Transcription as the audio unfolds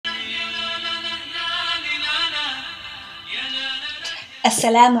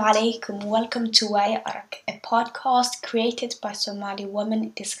Assalamu alaikum. Welcome to Waya Arak, a podcast created by Somali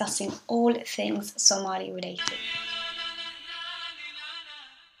women discussing all things Somali related.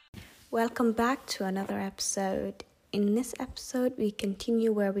 Welcome back to another episode. In this episode, we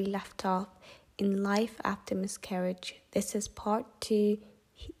continue where we left off in life after miscarriage. This is part 2,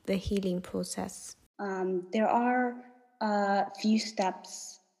 the healing process. There are a few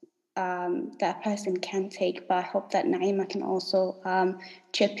steps that a person can take, but I hope that Naima can also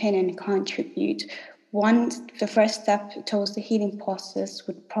chip in and contribute. The first step towards the healing process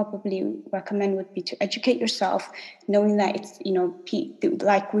would probably recommend would be to educate yourself, knowing that it's,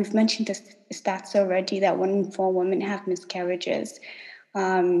 like we've mentioned the stats already, that 1 in 4 women have miscarriages.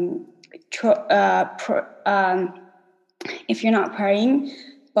 If you're not praying,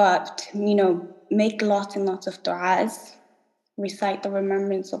 but, make lots and lots of du'as, recite the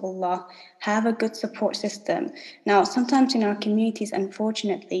remembrance of Allah, have a good support system. Now, sometimes in our communities,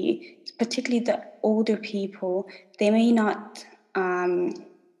 unfortunately, particularly the older people, they might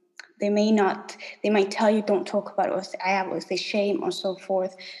tell you don't talk about it, or say ayab, or say shame, or so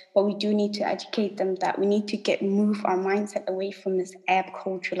forth. But we do need to educate them that we need to move our mindset away from this ayab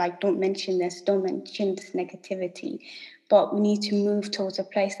culture, like don't mention this negativity. But we need to move towards a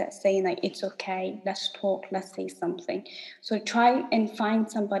place that's saying like, it's okay, let's talk, let's say something. So try and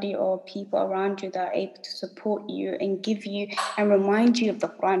find somebody or people around you that are able to support you and give you and remind you of the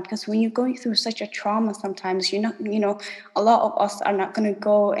Quran. Because when you're going through such a trauma, sometimes you're not, a lot of us are not going to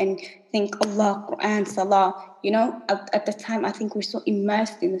go and think Allah, Quran, Salah. At the time, I think we're so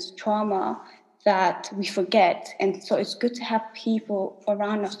immersed in this trauma that we forget. And so it's good to have people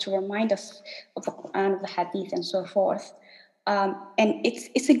around us to remind us of the Quran, of the Hadith, and so forth. And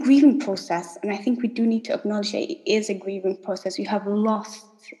it's a grieving process, and I think we do need to acknowledge that it is a grieving process. You have lost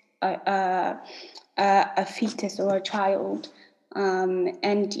a fetus or a child, and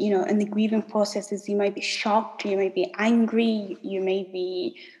the grieving process is you might be shocked, you may be angry, you may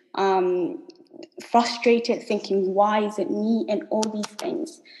be frustrated, thinking, why is it me, and all these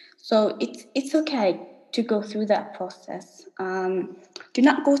things. So it's okay to go through that process. Do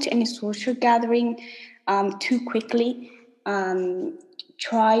not go to any social gathering too quickly.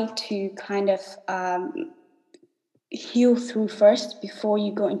 Try to kind of heal through first before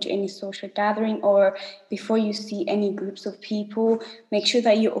you go into any social gathering or before you see any groups of people. Make sure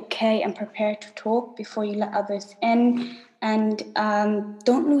that you're okay and prepared to talk before you let others in. And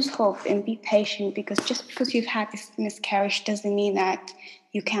don't lose hope and be patient, because just because you've had this miscarriage doesn't mean that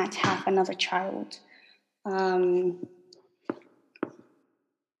you can't have another child.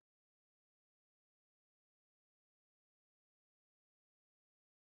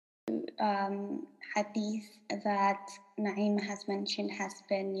 Hadith that Naima has mentioned has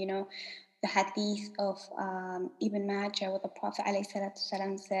been, the hadith of Ibn Majah, where the Prophet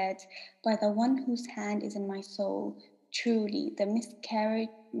ﷺ said, "By the one whose hand is in my soul, truly the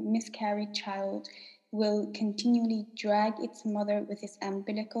miscarried child will continually drag its mother with its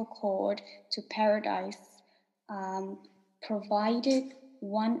umbilical cord to paradise, provided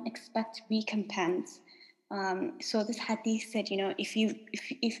one expects recompense." So this hadith said, if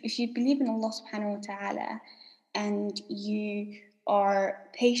you believe in Allah subhanahu wa ta'ala and you are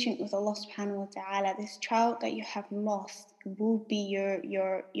patient with Allah subhanahu wa ta'ala, this child that you have lost will be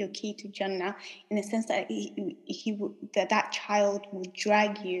your key to Jannah, in the sense that that child will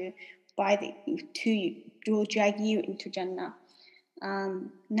drag you will drag you into Jannah.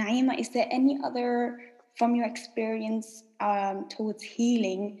 Naima, is there any other, from your experience towards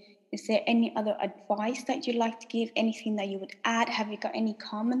healing, is there any other advice that you'd like to give? Anything that you would add? Have you got any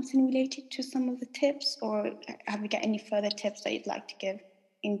comments in related to some of the tips, or have you got any further tips that you'd like to give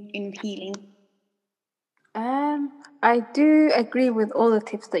in healing? I do agree with all the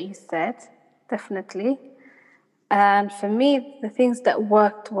tips that you said, definitely. And for me, the things that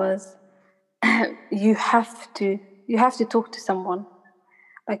worked was you have to talk to someone.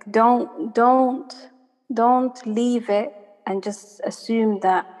 Like don't leave it and just assume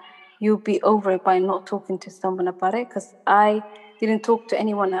that you'll be over it by not talking to someone about it. Because I didn't talk to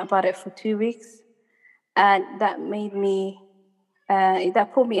anyone about it for 2 weeks, and that made me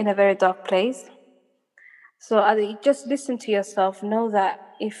that put me in a very dark place. So just listen to yourself. Know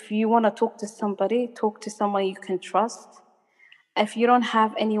that if you want to talk to somebody, talk to someone you can trust. If you don't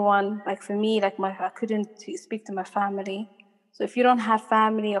have anyone, like for me, I couldn't speak to my family. So if you don't have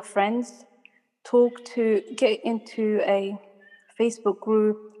family or friends, get into a Facebook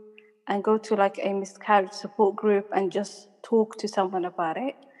group and go to like a miscarriage support group and just talk to someone about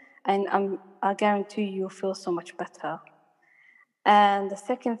it. And I guarantee you'll feel so much better. And the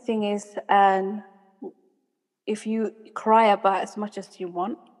second thing is, if you cry about as much as you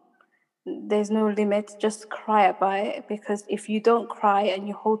want, there's no limit. Just cry about it, because if you don't cry and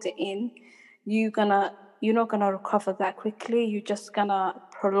you hold it in, you're not gonna recover that quickly. You're just gonna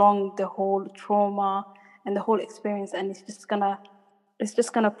prolong the whole trauma and the whole experience, and it's just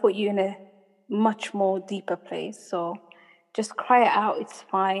gonna put you in a much more deeper place. So just cry it out. It's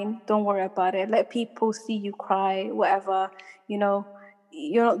fine. Don't worry about it. Let people see you cry, whatever. You're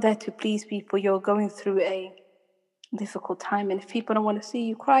not there to please people. You're going through a difficult time, and if people don't want to see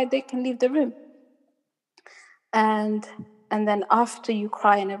you cry, they can leave the room. And then after you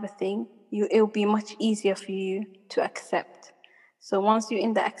cry and everything, it'll be much easier for you to accept. So once you're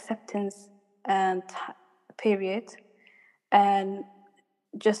in the acceptance and period, and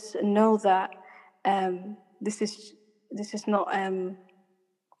just know that this is not a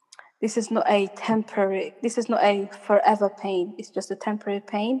forever pain. It's just a temporary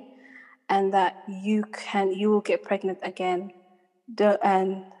pain, and that you will get pregnant again.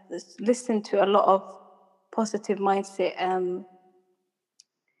 And listen to a lot of positive mindset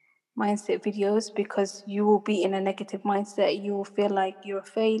videos, because you will be in a negative mindset. You will feel like you're a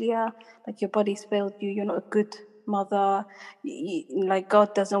failure, like your body's failed you. You're not a good mother. Like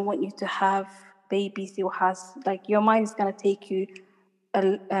God doesn't want you to have babies. Your mind is gonna take you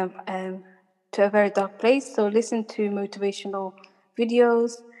to a very dark place. So listen to motivational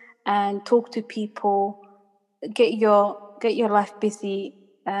videos and talk to people. Get your life busy.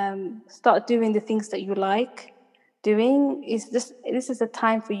 Start doing the things that you like doing. This is a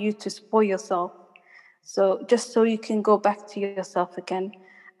time for you to spoil yourself. So just so you can go back to yourself again.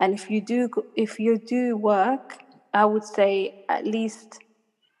 And if you do work, I would say at least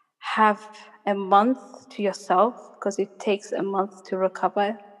have a month to yourself, because it takes a month to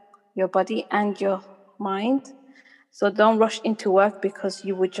recover your body and your mind. So don't rush into work, because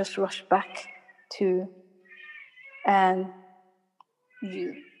you would just rush back to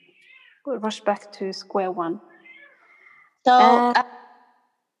square one. So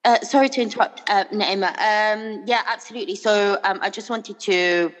sorry to interrupt, Naima. Yeah, absolutely. So I just wanted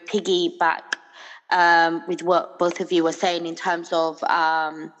to piggyback with what both of you were saying in terms of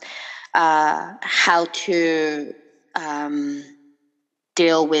how to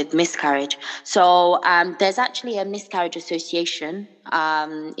deal with miscarriage. So there's actually a miscarriage association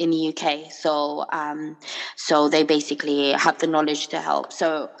in the UK. So they basically have the knowledge to help.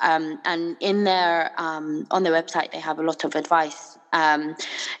 So and in their on their website, they have a lot of advice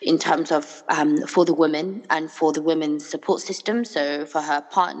in terms of for the women and for the women's support system. So for her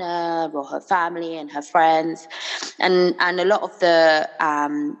partner or her family and her friends, and a lot of the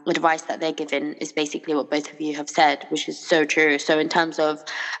advice that they're given is basically what both of you have said, which is so true. So in terms of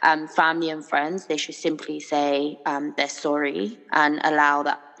family and friends, they should simply say they're sorry and allow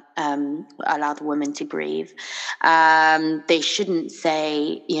the women to grieve. They shouldn't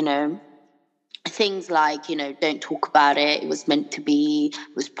say, things like, don't talk about it. It was meant to be.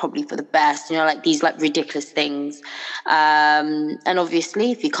 It was probably for the best. Like these ridiculous things. And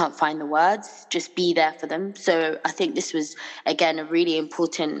obviously, if you can't find the words, just be there for them. So I think this was, again, a really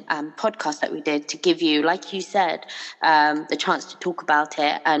important podcast that we did to give you, like you said, the chance to talk about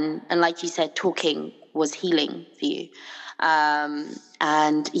it. And like you said, talking was healing for you. And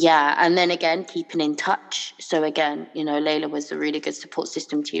then again, keeping in touch. So again, Layla was a really good support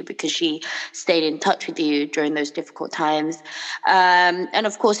system to you, because she stayed in touch with you during those difficult times. And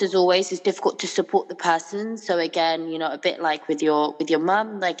of course, as always, it's difficult to support the person. So again, a bit like with your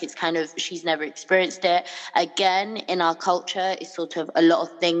mum, like it's kind of, she's never experienced it. Again, in our culture, it's sort of a lot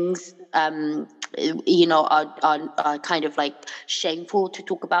of things are kind of like shameful to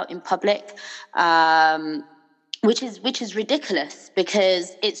talk about in public. Which is ridiculous,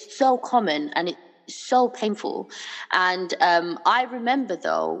 because it's so common and it's so painful. And I remember,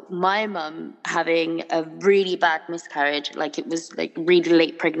 though, my mum having a really bad miscarriage. Like it was like really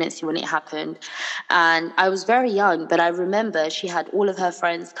late pregnancy when it happened, and I was very young, but I remember she had all of her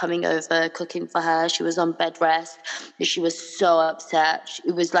friends coming over, cooking for her. She was on bed rest. She was so upset.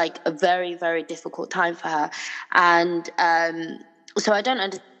 It was like a very, very difficult time for her. And so I don't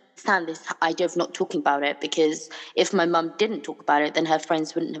understand this idea of not talking about it, because if my mum didn't talk about it, then her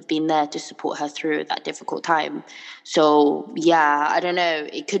friends wouldn't have been there to support her through that difficult time. So yeah, I don't know,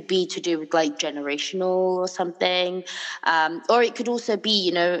 it could be to do with like generational or something, or it could also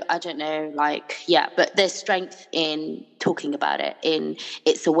be, I don't know, but there's strength in talking about it.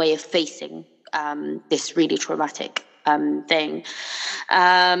 It's a way of facing this really traumatic thing.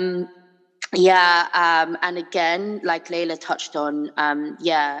 Yeah, and again, like Layla touched on,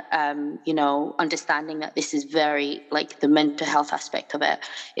 understanding that this is very, like, the mental health aspect of it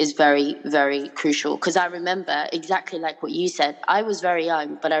is very, very crucial. Because I remember exactly like what you said. I was very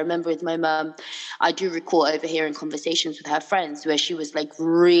young, but I remember with my mum, I do recall overhearing conversations with her friends where she was like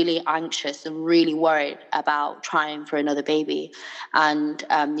really anxious and really worried about trying for another baby, and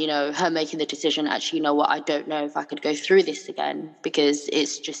her making the decision, actually, you know what, I don't know if I could go through this again, because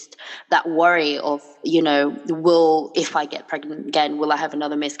it's just that worry of, if I get pregnant again, will I have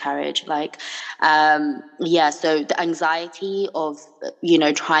another miscarriage? So the anxiety of,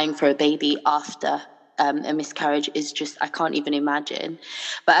 trying for a baby after a miscarriage is just, I can't even imagine.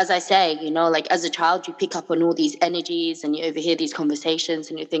 But as I say, like, as a child, you pick up on all these energies and you overhear these conversations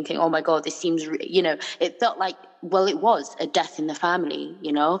and you're thinking, oh my God, this seems, it felt like, well, it was a death in the family,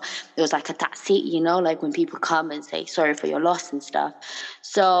 it was like a ta'si, like when people come and say sorry for your loss and stuff.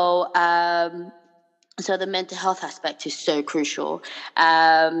 So the mental health aspect is so crucial.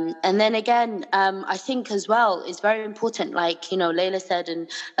 And then again, I think as well, it's very important, like, Layla said, and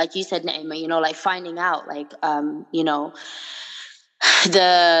like you said, Naima, like finding out, like,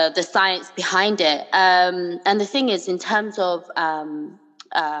 the science behind it. And the thing is, in terms of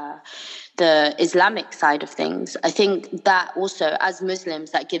the Islamic side of things, I think that also, as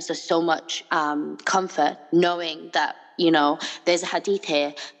Muslims, that gives us so much comfort, knowing that, there's a hadith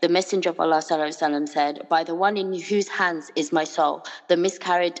here. The Messenger of Allah ﷺ said, by the one in whose hands is my soul, the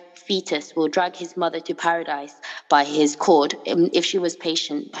miscarried fetus will drag his mother to paradise by his cord, if she was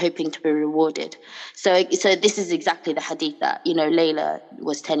patient, hoping to be rewarded. So this is exactly the hadith that, Layla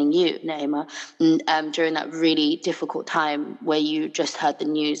was telling you, Naima, during that really difficult time where you just heard the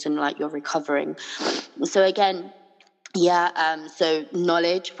news and, like, you're recovering. So again, so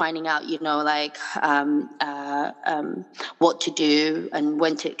knowledge, finding out, what to do and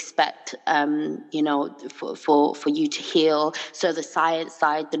when to expect, for you to heal. So the science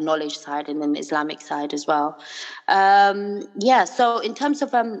side, the knowledge side, and then the Islamic side as well. So in terms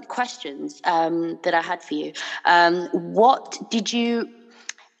of questions that I had for you, what did you,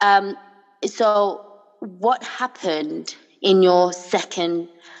 what happened in your second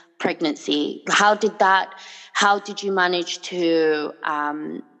pregnancy? How did you manage to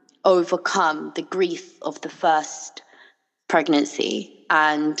overcome the grief of the first pregnancy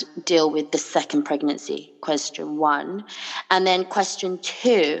and deal with the second pregnancy? Question one. And then question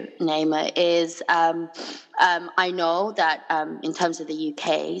two, Naima, is I know that in terms of the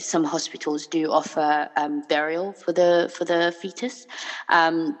UK, some hospitals do offer burial for the fetus.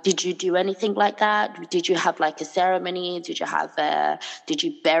 Did you do anything like that? Did you have like a ceremony? Did you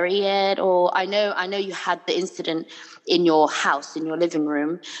bury it? Or I know you had the incident in your house, in your living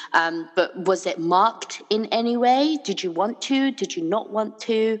room, but was it marked in any way? Did you want to? Did you not want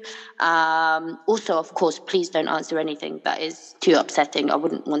to? Also, of course, please don't answer anything that is too upsetting. I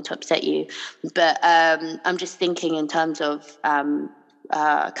wouldn't want to upset you. But I'm just thinking in terms of how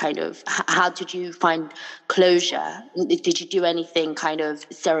did you find closure? Did you do anything kind of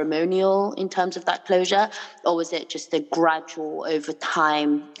ceremonial in terms of that closure? Or was it just a gradual, over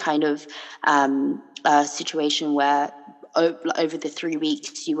time kind of situation where over the 3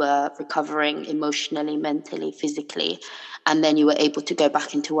 weeks you were recovering emotionally, mentally, physically, and then you were able to go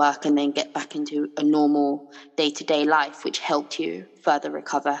back into work and then get back into a normal day-to-day life, which helped you further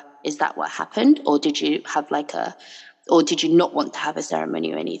recover? Is that what happened? Or did you have or did you not want to have a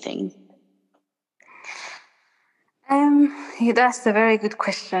ceremony or anything? That's a very good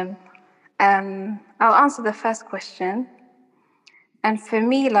question. I'll answer the first question. And for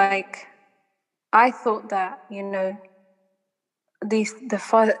me, like, I thought that,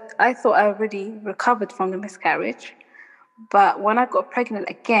 I thought I already recovered from the miscarriage. But when I got pregnant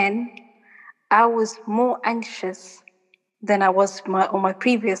again, I was more anxious than I was on my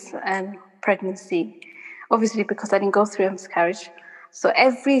previous pregnancy. Obviously, because I didn't go through a miscarriage. So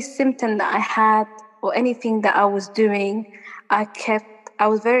every symptom that I had or anything that I was doing, I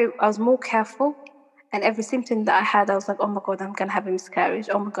was more careful. And every symptom that I had, I was like, oh my God, I'm going to have a miscarriage.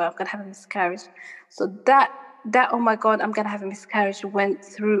 Oh my God, I'm going to have a miscarriage. So that, oh my God, I'm going to have a miscarriage went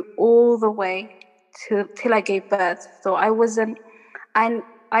through all the way till I gave birth. So I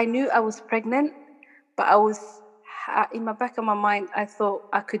knew I was pregnant, but I was, in my back of my mind, I thought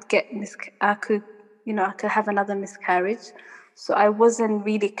I could I could have another miscarriage. So I wasn't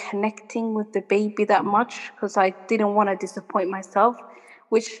really connecting with the baby that much because I didn't want to disappoint myself,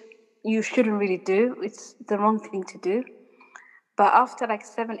 which you shouldn't really do. It's the wrong thing to do. But after like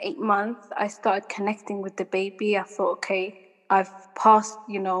 7-8 months, I started connecting with the baby. I thought, okay, I've passed,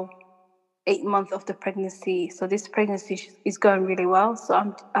 8 months of the pregnancy. So this pregnancy is going really well.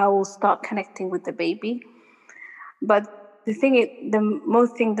 So I will start connecting with the baby. But the thing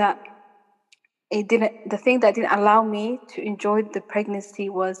that didn't allow me to enjoy the pregnancy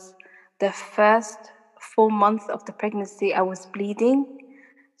was the first 4 months of the pregnancy. I was bleeding.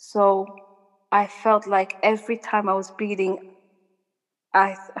 So I felt like every time I was bleeding,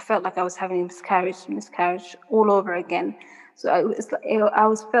 I felt like I was having miscarriage all over again. So I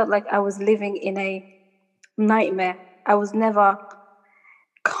felt like I was living in a nightmare. I was never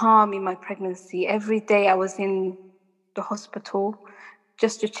calm in my pregnancy. Every day I was in the hospital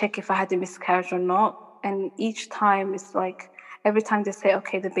just to check if I had a miscarriage or not. And each time it's like, every time they say,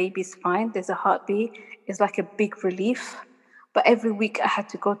 okay, the baby's fine, there's a heartbeat, it's like a big relief. But every week I had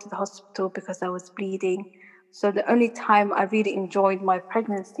to go to the hospital because I was bleeding. So the only time I really enjoyed my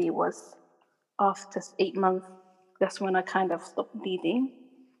pregnancy was after 8 months. That's when I kind of stopped bleeding.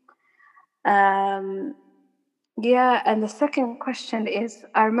 Yeah, and the second question is,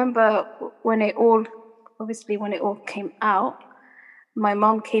 I remember when it all came out, my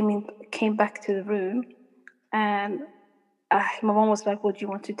mom came back to the room, and my mom was like, "What do you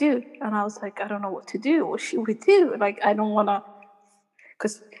want to do?" And I was like, "I don't know what to do. What should we do? Like, I don't want to,"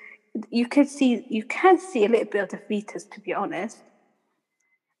 because you can see a little bit of the fetus, to be honest,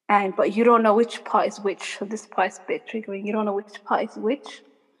 but you don't know which part is which. So this part is a bit triggering. You don't know which part is which.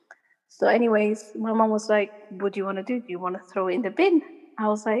 So anyways, my mom was like, "What do you want to do? Do you want to throw it in the bin?" I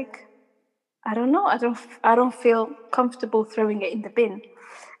was like, "I don't know. I don't feel comfortable throwing it in the bin."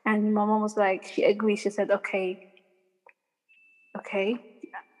 And my mom was like, she agreed. She said, okay.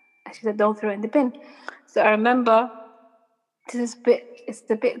 And she said, "Don't throw it in the bin." So I remember, it's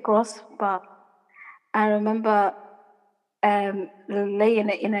a bit gross, but I remember laying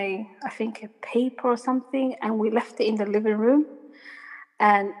it in I think a paper or something, and we left it in the living room.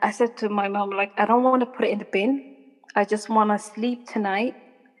 And I said to my mom, like, "I don't want to put it in the bin. I just want to sleep tonight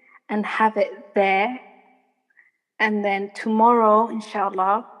and have it there. And then tomorrow,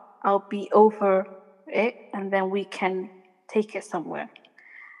 inshallah, I'll be over it, and then we can take it somewhere."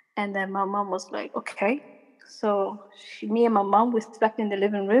 And then my mom was like, "Okay." So me and my mom, we slept in the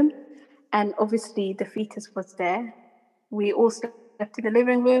living room, and obviously the fetus was there. We all slept in the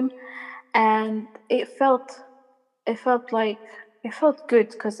living room, and it felt good,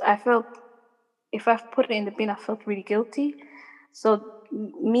 because I felt, if I put it in the bin, I felt really guilty. So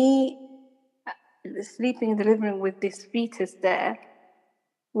me sleeping in the living room with this fetus there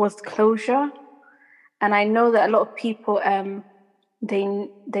was closure. And I know that a lot of people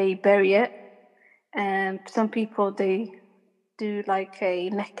they bury it, and some people they do like a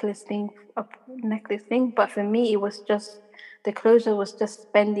necklace thing. But for me, it was just, the closure was just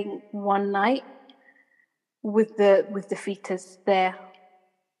spending one night with the fetus there.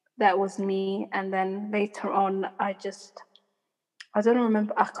 That was me. And then later on, I can't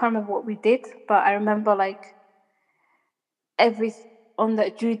remember what we did, but I remember, like, on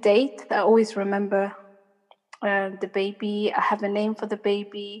the due date, I always remember the baby. I have a name for the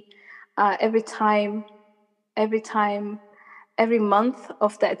baby. Every month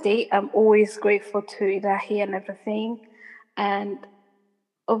of that date, I'm always grateful to Ilahi and everything. And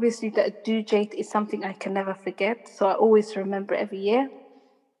obviously that due date is something I can never forget, so I always remember every year.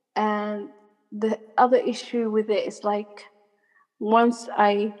 And the other issue with it is, like,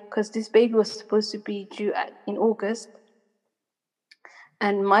 because this baby was supposed to be due in August,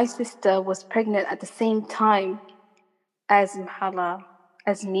 and my sister was pregnant at the same time as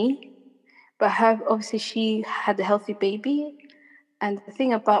me, but obviously she had a healthy baby. And the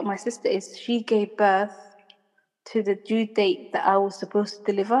thing about my sister is, she gave birth to the due date that I was supposed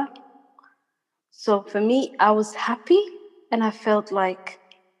to deliver. So for me, I was happy, and I felt like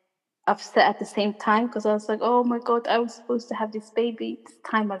upset at the same time, because I was like, oh my God, I was supposed to have this baby this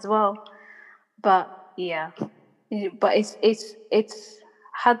time as well. But yeah, but it's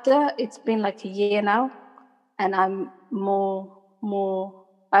harder. It's been like a year now, and I'm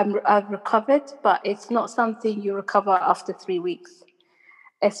I've recovered, but it's not something you recover after 3 weeks.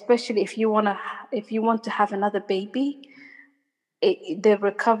 Especially if you want to have another baby, the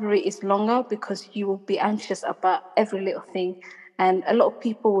recovery is longer, because you will be anxious about every little thing. And a lot of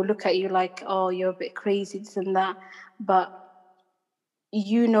people will look at you like, oh, you're a bit crazy, this and that. But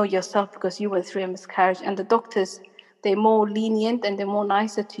you know yourself, because you went through a miscarriage, and the doctors, they're more lenient and they're more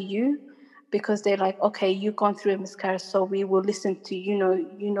nicer to you, because they're like, okay, you've gone through a miscarriage, so we will listen to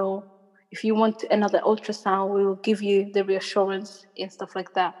you. If you want another ultrasound, we will give you the reassurance and stuff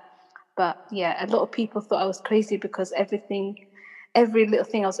like that. But yeah, a lot of people thought I was crazy, because every little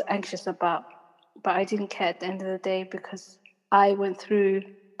thing I was anxious about. But I didn't care at the end of the day, because I went through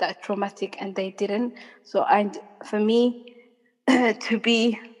that traumatic and they didn't. So for me, to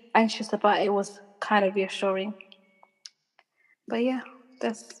be anxious about it was kind of reassuring. But yeah,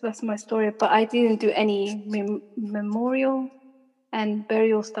 that's my story. But I didn't do any memorial and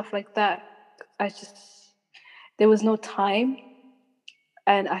burial stuff like that. There was no time,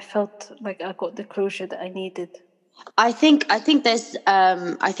 and I felt like I got the closure that I needed. I think there's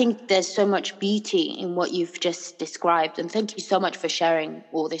so much beauty in what you've just described, and thank you so much for sharing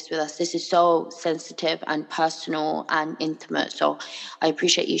all this with us. This is so sensitive and personal and intimate, so I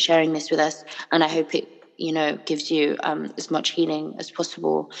appreciate you sharing this with us, and I hope it gives you as much healing as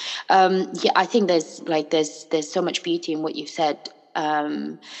possible. Yeah, I think there's so much beauty in what you've said.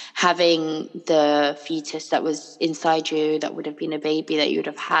 Having the fetus that was inside you, that would have been a baby that you would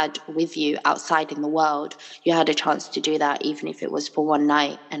have had with you outside in the world, you had a chance to do that, even if it was for one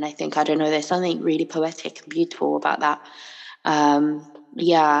night. And I think, I don't know, there's something really poetic and beautiful about that.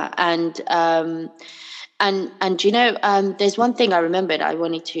 Yeah. And there's one thing I remembered I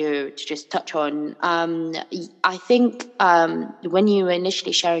wanted to just touch on. I think when you were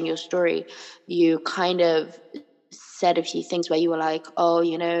initially sharing your story, you kind of said a few things where you were like, oh,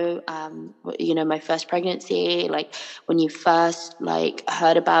 my first pregnancy, like when you first like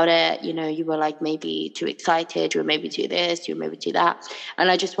heard about it, you were like maybe too excited, you were maybe too this, you were maybe too that. And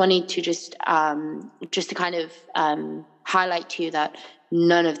I just wanted to just to kind of highlight to you that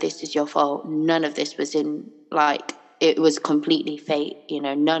none of this is your fault. None of this was it was completely fate.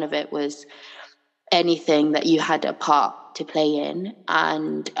 None of it was anything that you had a part to play in.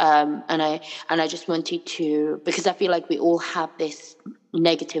 And I just wanted to, because I feel like we all have this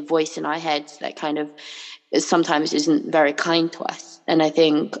negative voice in our heads that kind of sometimes isn't very kind to us. And I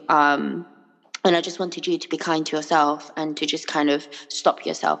think and I just wanted you to be kind to yourself and to just kind of stop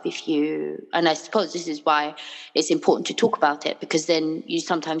yourself and I suppose this is why it's important to talk about it, because then you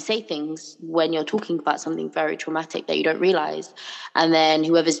sometimes say things when you're talking about something very traumatic that you don't realize. And then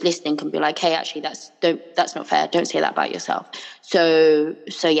whoever's listening can be like, hey, actually, that's not fair. Don't say that about yourself. So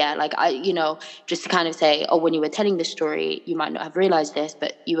yeah, like just to kind of say, oh, when you were telling the story, you might not have realized this,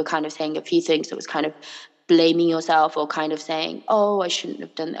 but you were kind of saying a few things that was kind of blaming yourself, or kind of saying, oh, I shouldn't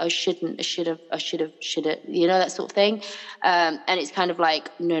have done, I should have, that sort of thing. And it's kind of like,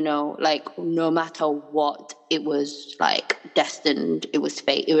 no, like no matter what, it was like destined, it was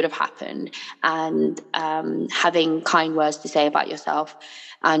fate, it would have happened. And having kind words to say about yourself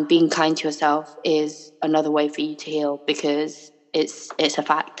and being kind to yourself is another way for you to heal, because it's a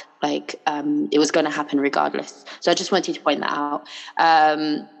fact. Like it was going to happen regardless. So I just wanted to point that out.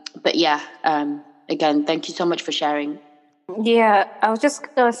 But yeah, again, thank you so much for sharing. Yeah, I was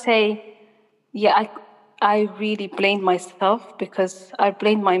just gonna say, yeah, I really blamed myself, because I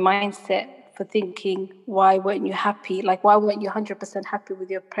blamed my mindset for thinking, why weren't you happy? Like, why weren't you 100% happy with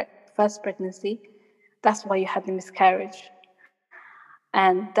your first pregnancy? That's why you had the miscarriage.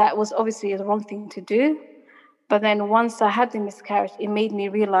 And that was obviously the wrong thing to do. But then once I had the miscarriage, it made me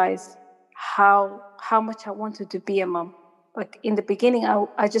realize how much I wanted to be a mom. Like in the beginning,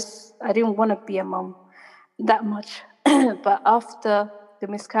 I didn't want to be a mom that much. But after the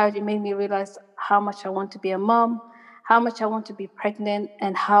miscarriage, it made me realize how much I want to be a mom, how much I want to be pregnant,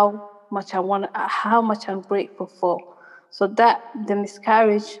 and how much I'm grateful for. So that the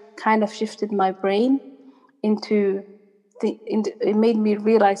miscarriage kind of shifted my brain into it made me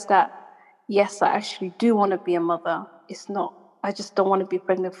realize that yes, I actually do want to be a mother. It's not, I just don't want to be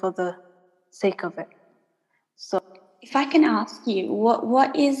pregnant for the sake of it. So if I can ask you,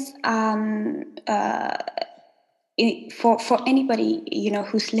 what is for anybody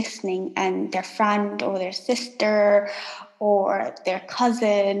who's listening, and their friend or their sister or their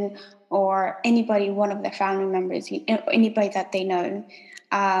cousin or anybody, one of their family members, anybody that they know,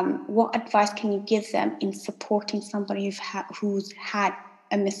 what advice can you give them in supporting somebody who's had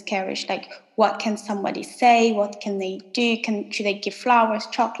a miscarriage? Like, what can somebody say? What can they do? Should they give flowers,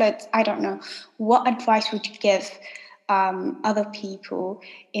 chocolates? I don't know. What advice would you give other people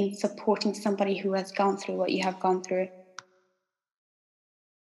in supporting somebody who has gone through what you have gone through?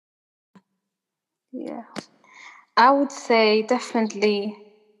 Yeah, I would say definitely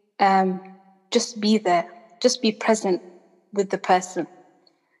just be there, just be present with the person,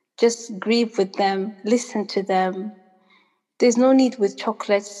 just grieve with them, listen to them. There's no need with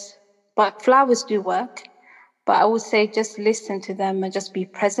chocolates, but flowers do work. But I would say just listen to them and just be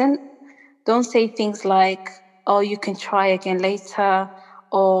present. Don't say things like, oh, you can try again later,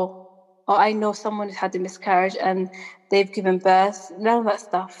 or I know someone who's had a miscarriage and they've given birth. None of that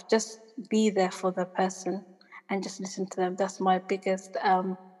stuff. Just be there for the person and just listen to them. That's my biggest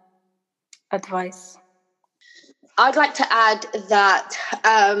advice. I'd like to add that,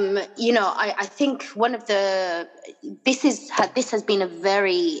 I think this has been a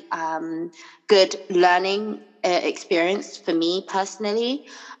very good learning experience for me personally,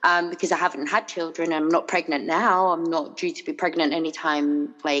 because I haven't had children. I'm not pregnant now. I'm not due to be pregnant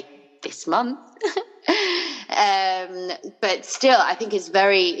anytime like this month. But still, I think it's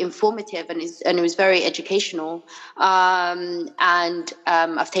very informative and it was very educational. And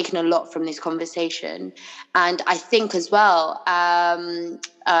I've taken a lot from this conversation. And I think as well,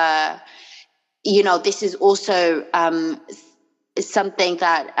 this is also something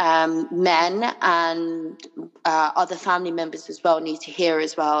that men and other family members as well need to hear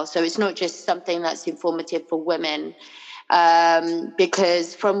as well. So it's not just something that's informative for women.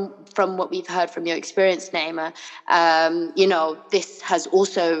 Because from what we've heard from your experience, Naima, this has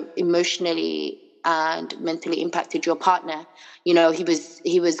also emotionally and mentally impacted your partner.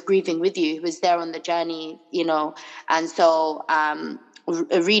 He was grieving with you. He was there on the journey, and so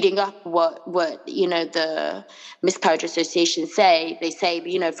reading up what the Miscarriage Association they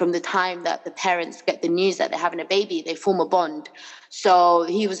say, from the time that the parents get the news that they're having a baby, they form a bond. So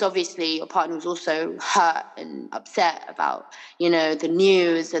your partner was also hurt and upset about, the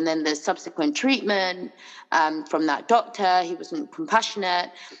news and then the subsequent treatment from that doctor. He wasn't compassionate.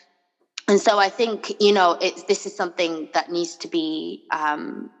 And so I think, this is something that needs to be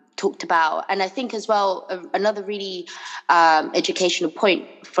talked about. And I think as well, another really educational point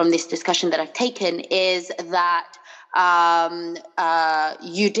from this discussion that I've taken is that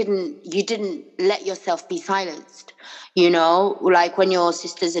you didn't let yourself be silenced, like when your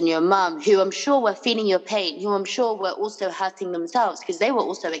sisters and your mum, who I'm sure were feeling your pain, who I'm sure were also hurting themselves because they were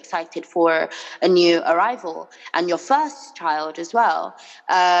also excited for a new arrival and your first child as well.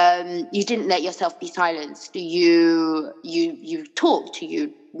 You didn't let yourself be silenced. You talked,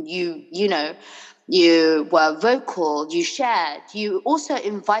 you were vocal, you shared, you also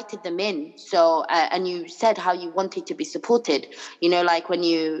invited them in. So, and you said how you wanted to be supported, like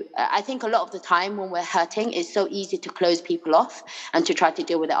I think a lot of the time when we're hurting, it's so easy to close people off and to try to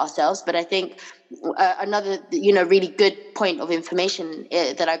deal with it ourselves. But I think another, really good point of information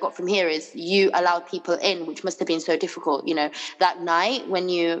that I got from here is you allowed people in, which must have been so difficult. That night when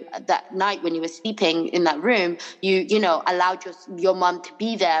you were sleeping in that room, you allowed your mum to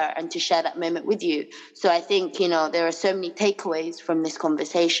be there and to share that moment with you. So I think, there are so many takeaways from this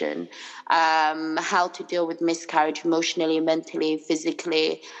conversation, how to deal with miscarriage emotionally, mentally,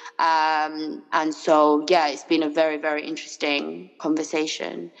 physically. And so, yeah, it's been a very, very interesting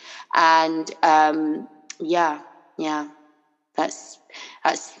conversation. And that's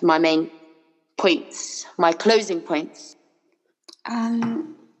my main points, my closing points. That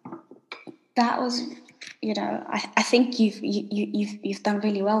was, I think you've done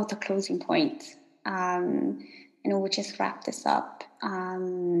really well with the closing points. We'll just wrap this up.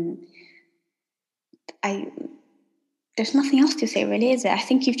 There's nothing else to say, really, is it? I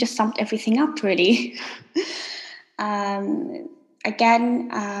think you've just summed everything up, really.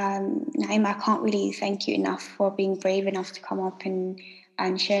 Again, Naima, I can't really thank you enough for being brave enough to come up and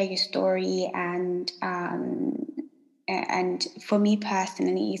share your story. And for me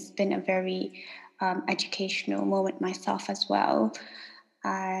personally, it's been a very educational moment myself as well.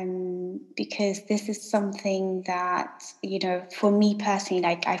 Because this is something that, for me personally,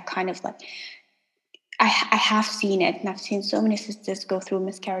 like I've kind of like, I have seen it, and I've seen so many sisters go through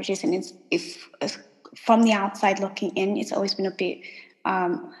miscarriages, and it's from the outside looking in, it's always been a bit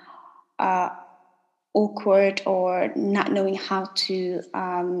awkward or not knowing how to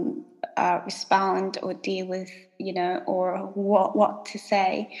respond or deal with, or what to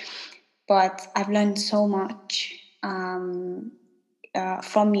say. But I've learned so much from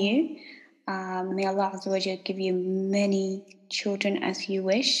you. May Allah Azza wa Jal give you many children as you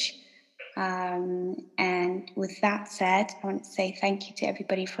wish. And with that said, I want to say thank you to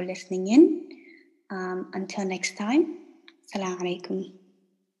everybody for listening in. Until next time, Assalamu alaikum.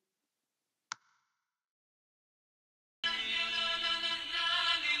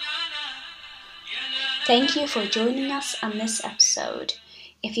 Thank you for joining us on this episode.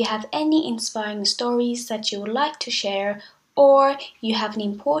 If you have any inspiring stories that you would like to share, or you have an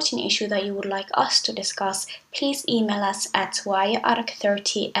important issue that you would like us to discuss, please email us at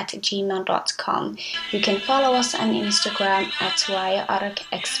wayaark30@gmail.com. You can follow us on Instagram at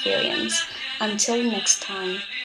wayaarkexperience. Until next time.